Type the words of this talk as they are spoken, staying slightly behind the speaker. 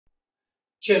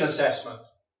Chin assessment.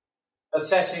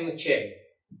 Assessing the chin.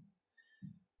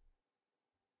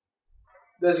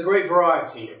 There's a great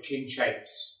variety of chin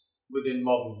shapes within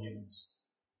modern humans.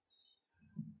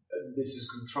 This is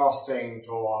contrasting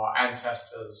to our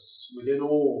ancestors within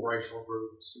all racial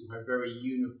groups who have very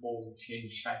uniform chin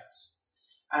shapes.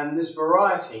 And this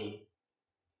variety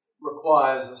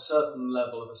requires a certain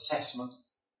level of assessment.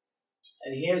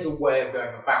 And here's a way of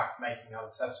going about making that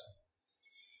assessment.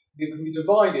 It can be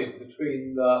divided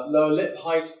between the lower lip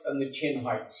height and the chin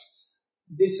height.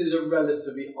 This is a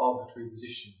relatively arbitrary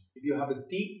position. If you have a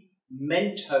deep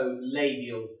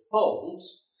mentolabial fold,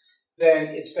 then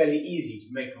it's fairly easy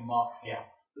to make a mark here.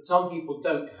 But some people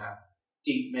don't have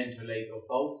deep mentolabial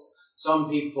folds. Some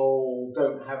people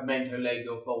don't have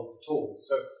mentolabial folds at all.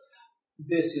 So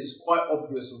this is quite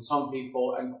obvious on some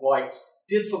people and quite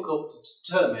difficult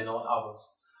to determine on others.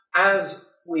 As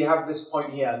we have this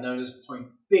point here, known as point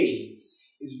B,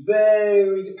 is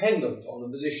very dependent on the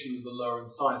position of the lower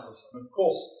incisors. And of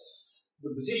course,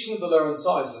 the position of the lower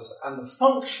incisors and the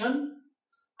function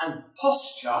and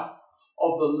posture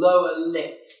of the lower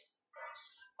lip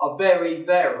are very,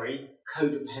 very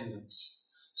codependent.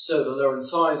 So the lower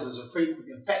incisors are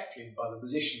frequently affected by the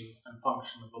position and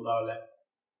function of the lower lip.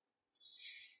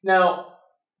 Now,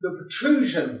 the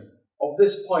protrusion of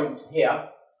this point here,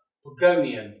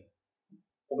 Begonian,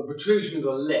 or the protrusion of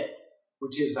the lip,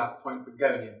 which is that point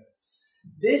Begonian,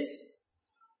 this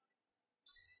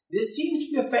seems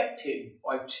to be affected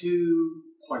by 2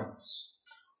 points.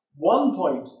 One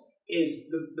point is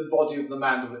the body of the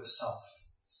mandible itself.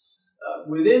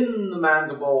 Within the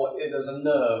mandible, there's a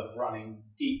nerve running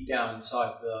deep down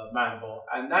inside the mandible,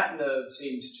 and that nerve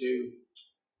seems to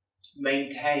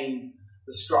maintain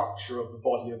the structure of the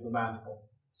body of the mandible.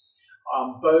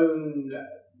 Bone,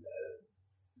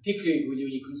 particularly when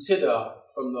you consider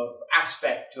from the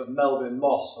aspect of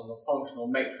Melvin-Moss and the functional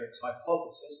matrix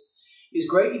hypothesis, is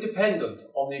greatly dependent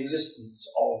on the existence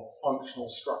of functional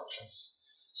structures.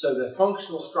 So they're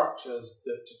functional structures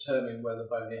that determine where the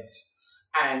bone is.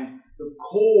 And the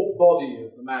core body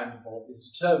of the mandible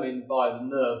is determined by the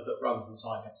nerve that runs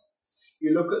inside it.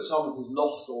 You look at someone who's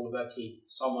lost all of their teeth,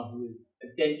 someone who is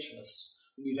edentulous,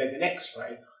 when you take an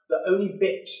x-ray, the only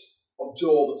bit of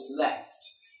jaw that's left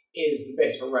is the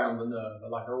bit around the nerve,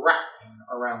 like a wrapping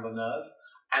around the nerve,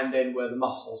 and then where the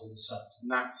muscles insert.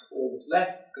 And that's all that's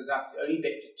left, because that's the only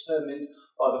bit determined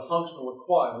by the functional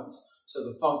requirements, so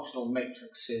the functional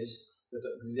matrices that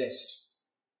exist.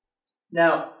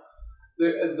 Now,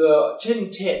 the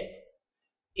chin tip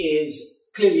is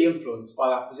clearly influenced by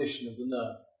that position of the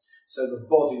nerve, so the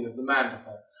body of the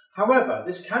mandible. However,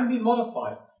 this can be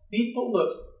modified. People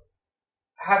that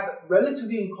have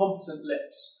relatively incompetent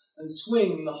lips and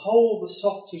swing the whole of the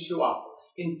soft tissue up,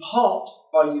 in part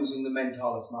by using the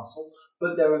mentalis muscle,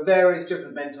 but there are various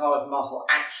different mentalis muscle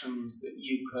actions that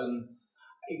you can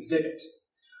exhibit.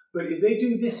 But if they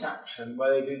do this action,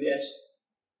 where they do this,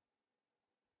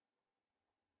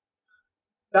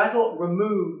 that'll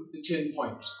remove the chin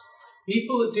point.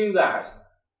 People that do that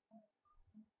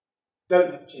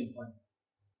don't have a chin point.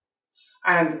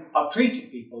 And I've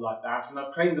treated people like that, and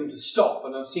I've trained them to stop,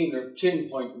 and I've seen their chin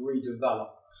point redevelop.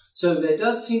 So there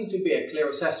does seem to be a clear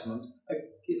assessment.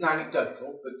 It's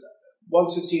anecdotal, but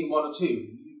once you've seen 1 or 2,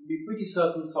 you can be pretty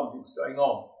certain something's going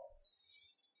on.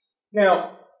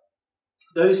 Now,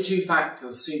 those 2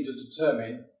 factors seem to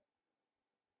determine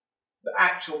the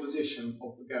actual position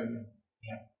of the Begonian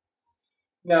here.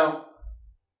 Now,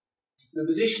 the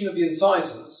position of the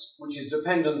incisors, which is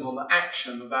dependent on the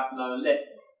action of that lower lip,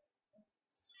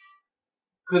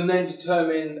 can then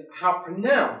determine how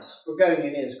pronounced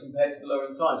Begonian is compared to the lower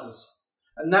incisors.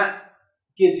 And that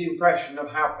gives the impression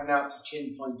of how pronounced a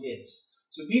chin point is.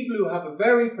 So people who have a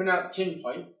very pronounced chin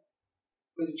point,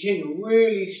 with the chin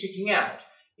really sticking out,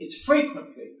 it's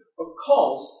frequently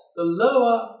because the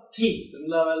lower teeth and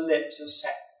lower lips are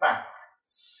set back.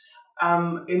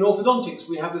 In orthodontics,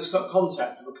 we have this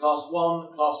concept of a class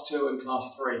 1, class 2, and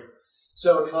class 3.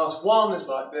 So a class 1 is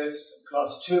like this, a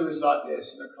class 2 is like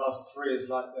this, and a class 3 is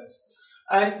like this.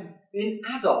 And in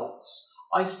adults,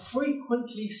 I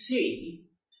frequently see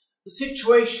the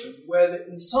situation where the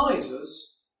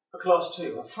incisors are class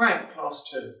 2, a frank class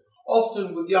 2,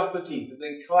 often with the upper teeth that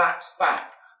then collapse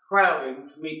back, crowding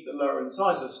to meet the lower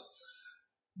incisors.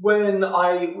 When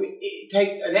I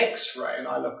take an x-ray and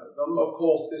I look at them, of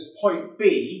course, this point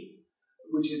B,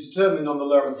 which is determined on the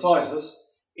lower incisors,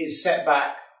 is set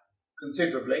back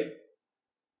considerably.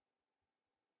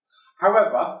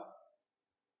 However,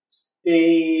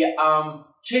 the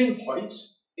chin point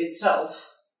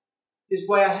itself is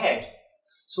way ahead.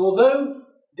 So although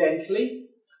dentally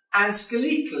and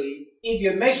skeletally if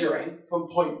you're measuring from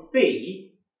point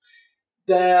B,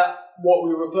 they're what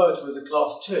we refer to as a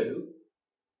class 2.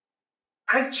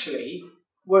 Actually,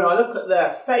 when I look at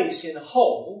their face in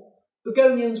whole,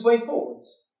 begonian's way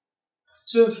forwards.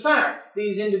 So in fact,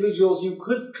 these individuals, you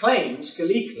could claim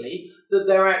skeletally that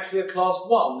they're actually a class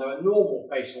 1. They're a normal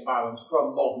facial balance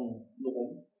from modern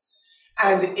norm.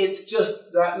 And it's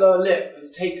just that lower lip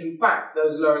has taken back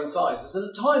those lower incisors, and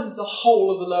at times the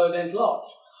whole of the lower dental arch.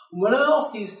 And when I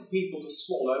ask these people to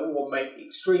swallow or make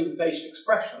extreme facial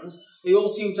expressions, they all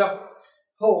seem to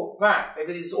pull back,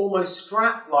 because it's almost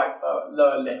strap-like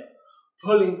lower lip,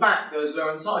 pulling back those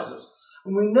lower incisors.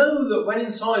 And we know that when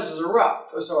incisors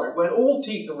erupt, when all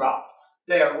teeth erupt,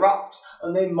 they erupt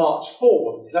and they march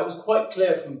forwards. That was quite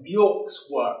clear from Bjork's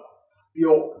work.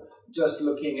 Bjork just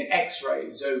looking at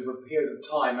x-rays over a period of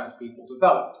time as people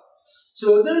developed.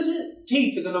 So if those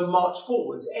teeth are going to march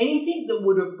forwards, anything that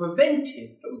would have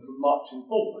prevented them from marching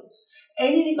forwards,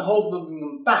 anything holding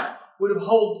them back, would have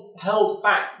held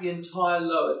back the entire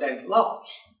lower dental arch.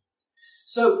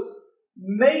 So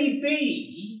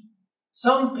maybe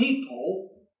some people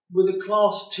with a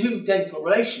class 2 dental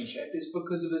relationship is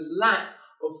because of his lack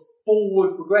of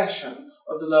forward progression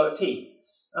of the lower teeth.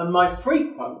 And my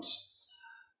frequent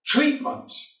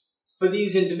treatment for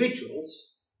these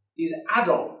individuals, these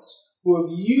adults who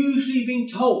have usually been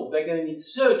told they're going to need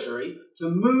surgery to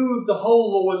move the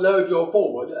whole lower jaw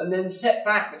forward and then set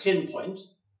back the chin point,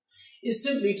 is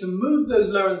simply to move those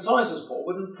lower incisors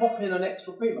forward and pop in an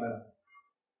extra premolar.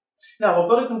 Now, I've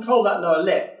got to control that lower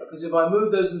lip, because if I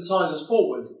move those incisors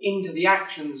forwards into the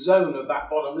action zone of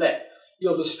that bottom lip,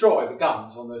 you'll destroy the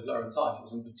gums on those lower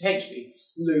incisors and potentially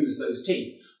lose those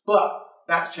teeth. But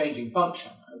that's changing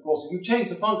function. And of course, if you change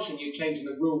the function, you're changing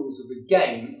the rules of the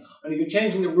game. And if you're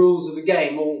changing the rules of the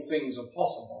game, all things are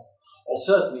possible. Or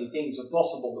certainly things are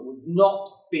possible that would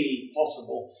not be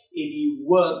possible if you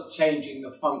weren't changing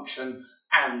the function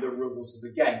and the rules of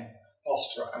the game,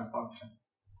 posture and function.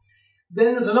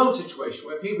 Then there's another situation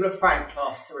where people are frank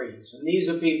class 3s, and these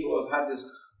are people who have had this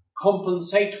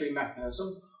compensatory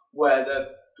mechanism where they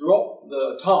drop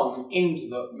the tongue into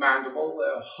the mandible,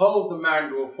 they'll hold the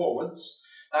mandible forwards.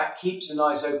 That keeps a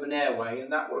nice open airway,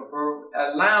 and that will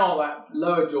allow that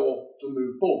lower jaw to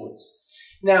move forwards.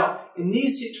 Now, in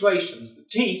these situations, the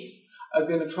teeth are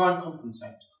going to try and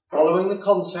compensate, following the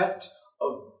concept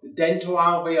of the dental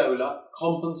alveolar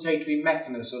compensatory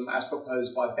mechanism as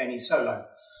proposed by Benny Solo.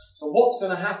 So what's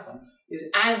going to happen is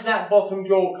as that bottom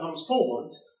jaw comes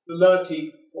forwards, the lower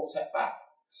teeth will set back.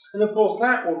 And of course,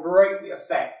 that will greatly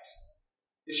affect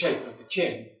the shape of the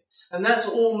chin. And that's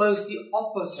almost the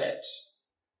opposite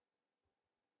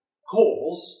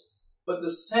cause, but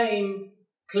the same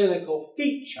clinical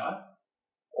feature,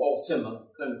 or similar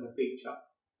clinical feature,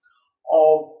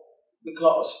 of the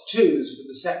class 2s with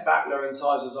the set back lower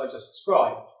incisors I just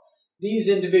described. These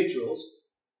individuals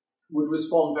would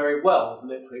respond very well,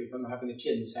 literally, from having the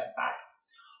chin set back.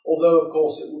 Although, of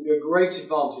course, it would be a great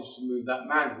advantage to move that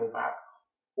mandible back.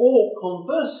 Or,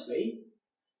 conversely,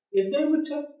 if they were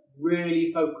to really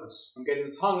focus on getting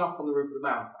the tongue up on the roof of the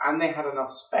mouth and they had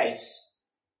enough space,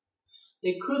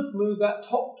 they could move that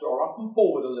top jaw up and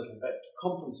forward a little bit to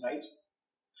compensate,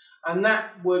 and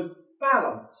that would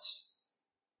balance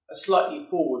a slightly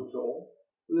forward jaw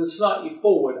with a slightly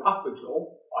forward upper jaw.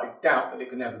 I doubt that it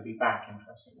can ever be back,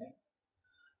 interestingly,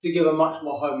 to give a much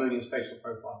more harmonious facial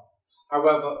profile.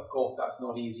 However, of course, that's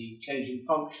not easy. Changing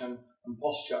function and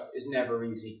posture is never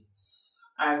easy.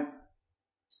 And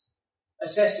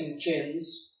assessing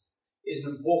chins is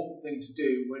an important thing to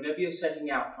do whenever you're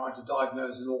setting out trying to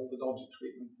diagnose an orthodontic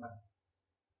treatment plan.